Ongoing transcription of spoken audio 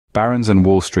Barron's and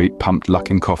Wall Street pumped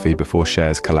Luckin Coffee before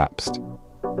shares collapsed.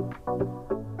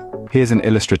 Here's an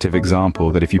illustrative example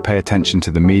that if you pay attention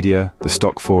to the media, the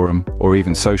stock forum, or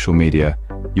even social media,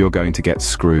 you're going to get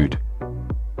screwed.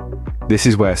 This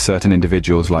is where certain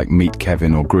individuals like Meet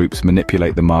Kevin or groups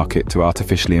manipulate the market to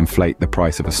artificially inflate the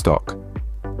price of a stock.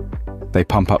 They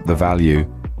pump up the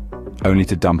value, only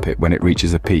to dump it when it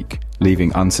reaches a peak,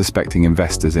 leaving unsuspecting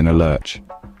investors in a lurch.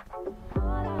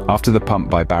 After the pump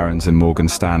by Barron's and Morgan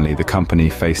Stanley, the company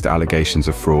faced allegations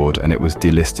of fraud and it was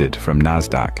delisted from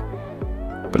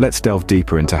NASDAQ. But let's delve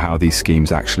deeper into how these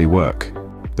schemes actually work.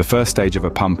 The first stage of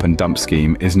a pump and dump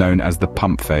scheme is known as the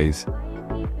pump phase.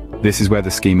 This is where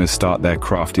the schemers start their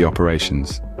crafty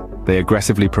operations. They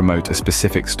aggressively promote a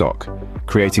specific stock,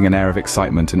 creating an air of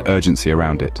excitement and urgency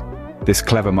around it. This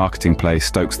clever marketing play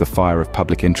stokes the fire of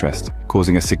public interest,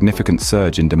 causing a significant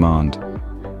surge in demand.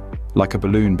 Like a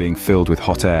balloon being filled with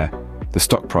hot air, the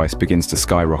stock price begins to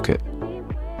skyrocket.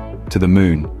 To the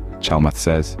moon, Chalmers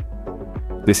says.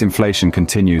 This inflation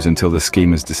continues until the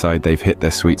schemers decide they've hit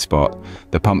their sweet spot.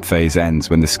 The pump phase ends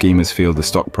when the schemers feel the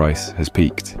stock price has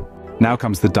peaked. Now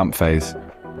comes the dump phase,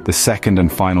 the second and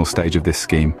final stage of this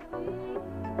scheme.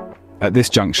 At this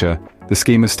juncture, the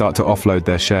schemers start to offload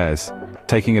their shares,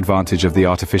 taking advantage of the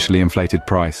artificially inflated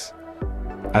price.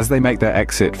 As they make their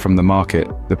exit from the market,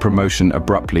 the promotion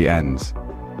abruptly ends.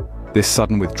 This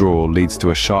sudden withdrawal leads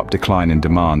to a sharp decline in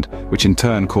demand, which in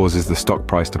turn causes the stock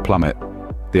price to plummet.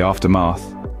 The aftermath,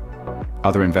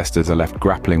 other investors are left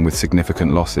grappling with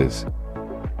significant losses.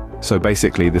 So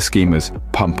basically, the schemers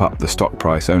pump up the stock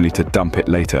price only to dump it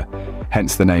later,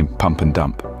 hence the name pump and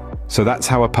dump. So that's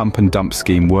how a pump and dump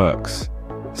scheme works.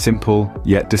 Simple,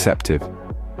 yet deceptive.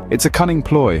 It's a cunning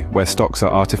ploy where stocks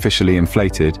are artificially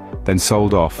inflated, then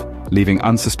sold off, leaving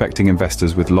unsuspecting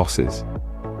investors with losses.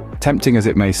 Tempting as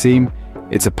it may seem,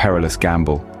 it's a perilous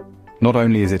gamble. Not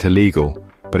only is it illegal,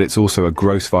 but it's also a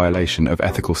gross violation of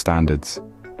ethical standards.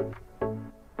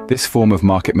 This form of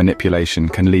market manipulation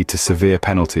can lead to severe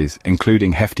penalties,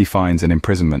 including hefty fines and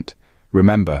imprisonment.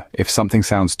 Remember, if something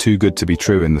sounds too good to be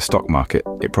true in the stock market,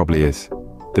 it probably is.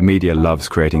 The media loves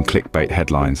creating clickbait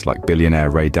headlines like billionaire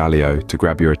Ray Dalio to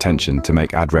grab your attention to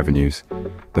make ad revenues.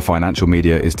 The financial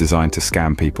media is designed to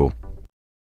scam people.